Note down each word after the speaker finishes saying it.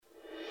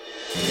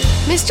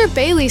Mr.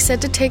 Bailey said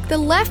to take the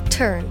left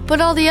turn,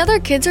 but all the other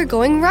kids are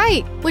going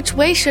right. Which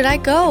way should I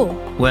go?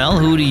 Well,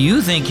 who do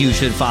you think you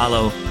should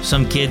follow?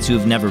 Some kids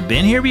who've never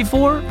been here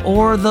before,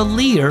 or the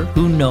leader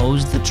who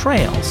knows the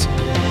trails?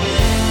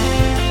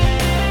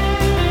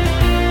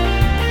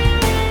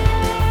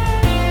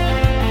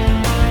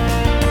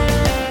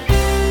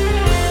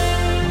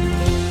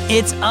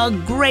 It's a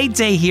great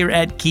day here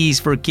at Keys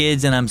for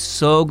Kids, and I'm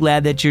so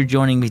glad that you're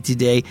joining me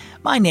today.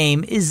 My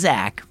name is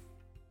Zach.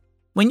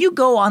 When you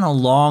go on a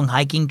long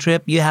hiking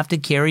trip, you have to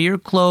carry your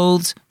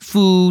clothes,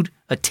 food,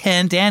 a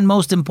tent, and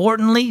most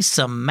importantly,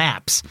 some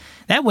maps.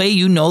 That way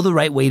you know the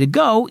right way to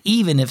go,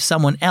 even if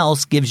someone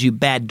else gives you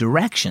bad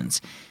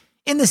directions.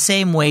 In the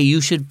same way,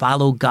 you should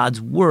follow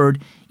God's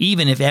word,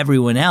 even if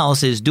everyone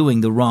else is doing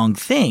the wrong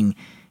thing.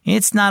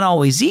 It's not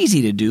always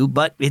easy to do,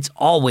 but it's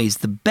always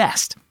the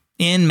best.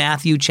 In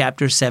Matthew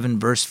chapter 7,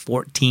 verse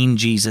 14,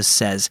 Jesus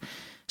says,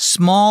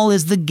 "Small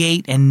is the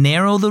gate and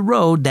narrow the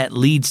road that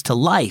leads to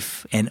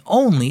life, and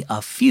only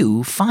a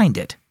few find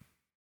it."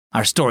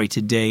 Our story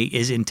today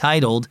is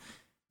entitled,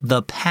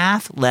 "The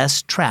Path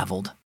Less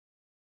Traveled."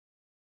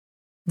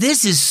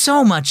 "This is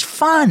so much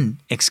fun!"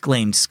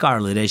 exclaimed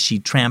Scarlett as she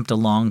tramped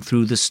along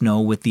through the snow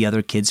with the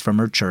other kids from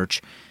her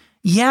church.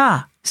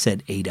 "Yeah,"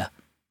 said Ada.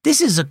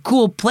 "This is a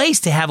cool place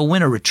to have a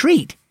winter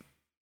retreat."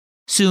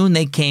 Soon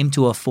they came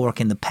to a fork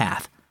in the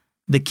path.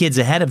 The kids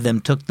ahead of them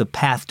took the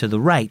path to the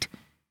right.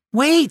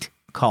 "Wait,"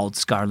 called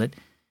Scarlett.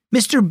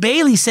 "Mr.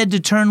 Bailey said to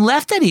turn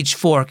left at each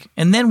fork,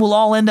 and then we'll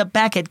all end up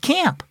back at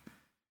camp."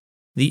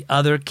 The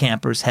other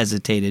campers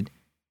hesitated.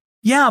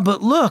 "Yeah,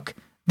 but look,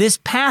 this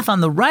path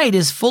on the right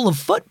is full of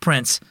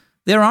footprints.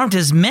 There aren't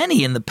as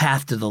many in the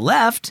path to the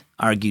left,"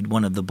 argued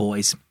one of the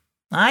boys.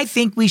 "I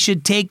think we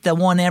should take the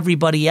one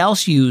everybody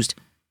else used."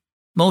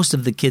 Most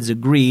of the kids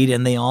agreed,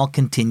 and they all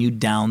continued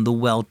down the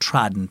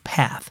well-trodden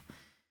path.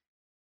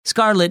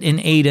 Scarlett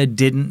and Ada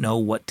didn't know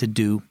what to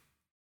do.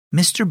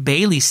 "Mr.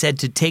 Bailey said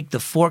to take the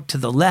fork to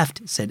the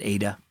left," said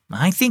Ada.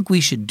 "I think we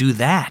should do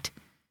that."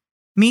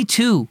 "Me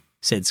too,"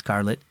 said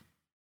Scarlett.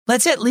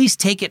 "Let's at least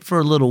take it for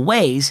a little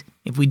ways.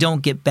 If we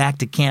don't get back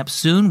to camp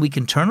soon, we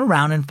can turn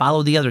around and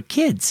follow the other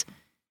kids."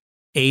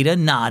 Ada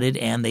nodded,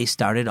 and they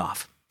started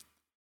off.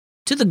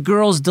 To the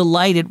girls'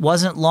 delight, it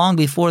wasn't long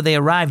before they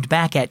arrived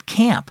back at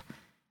camp.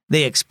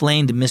 They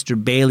explained to Mr.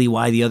 Bailey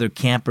why the other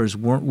campers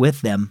weren't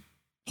with them.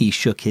 He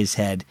shook his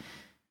head.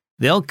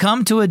 "They'll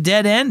come to a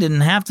dead end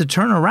and have to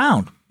turn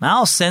around.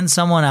 I'll send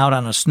someone out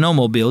on a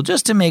snowmobile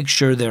just to make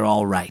sure they're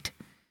all right."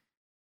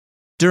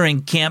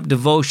 During camp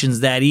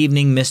devotions that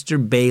evening, Mr.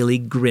 Bailey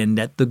grinned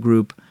at the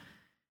group.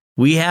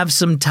 "We have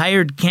some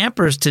tired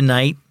campers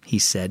tonight," he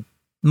said.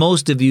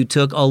 "Most of you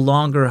took a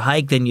longer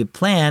hike than you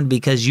planned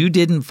because you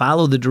didn't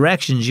follow the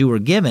directions you were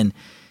given.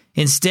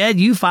 Instead,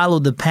 you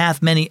followed the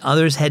path many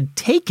others had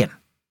taken."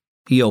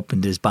 He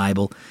opened his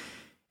Bible.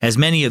 "As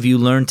many of you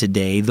learned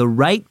today, the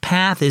right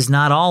path is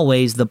not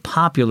always the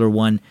popular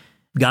one.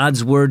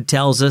 God's word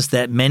tells us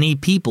that many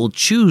people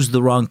choose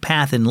the wrong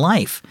path in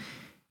life.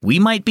 We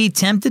might be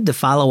tempted to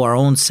follow our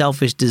own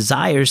selfish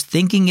desires,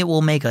 thinking it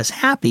will make us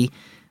happy,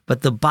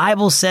 but the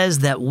Bible says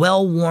that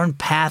well-worn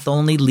path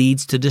only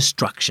leads to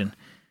destruction.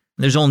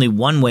 There's only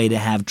one way to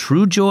have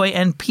true joy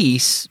and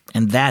peace,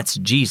 and that's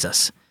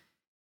Jesus.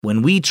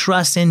 When we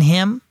trust in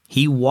Him,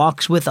 He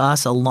walks with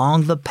us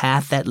along the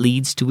path that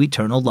leads to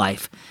eternal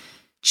life.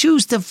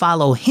 Choose to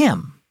follow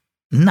Him,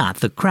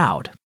 not the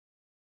crowd."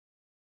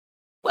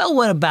 Well,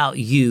 what about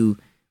you?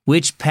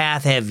 Which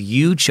path have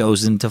you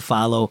chosen to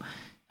follow?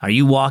 Are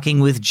you walking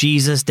with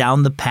Jesus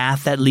down the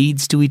path that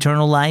leads to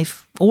eternal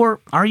life? Or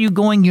are you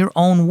going your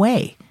own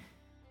way?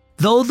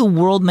 Though the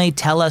world may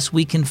tell us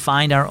we can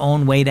find our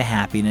own way to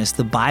happiness,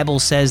 the Bible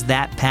says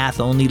that path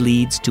only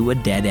leads to a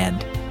dead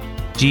end.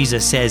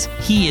 Jesus says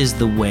He is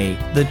the way,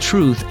 the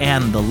truth,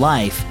 and the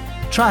life.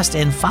 Trust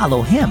and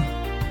follow Him.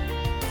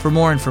 For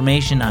more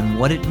information on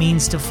what it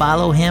means to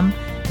follow Him,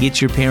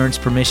 get your parents'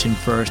 permission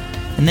first,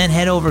 and then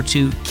head over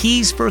to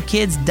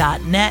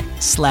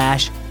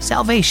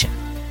keysforkids.net/salvation.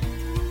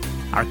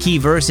 Our key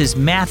verse is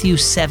Matthew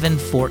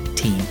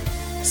 7:14.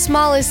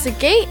 "Small is the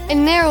gate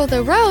and narrow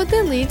the road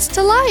that leads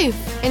to life,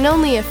 and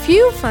only a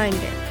few find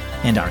it."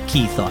 And our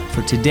key thought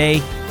for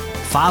today,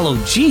 follow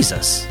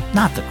Jesus,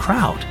 not the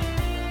crowd.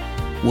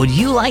 Would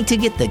you like to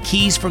get the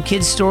Keys for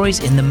Kids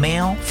stories in the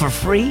mail for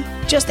free?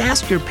 Just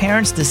ask your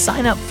parents to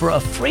sign up for a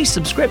free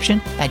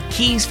subscription at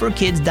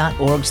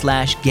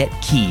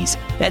keysforkids.org/getkeys.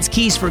 That's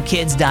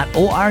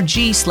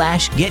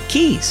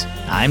keysforkids.org/getkeys.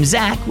 I'm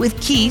Zach with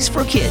Keys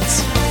for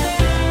Kids.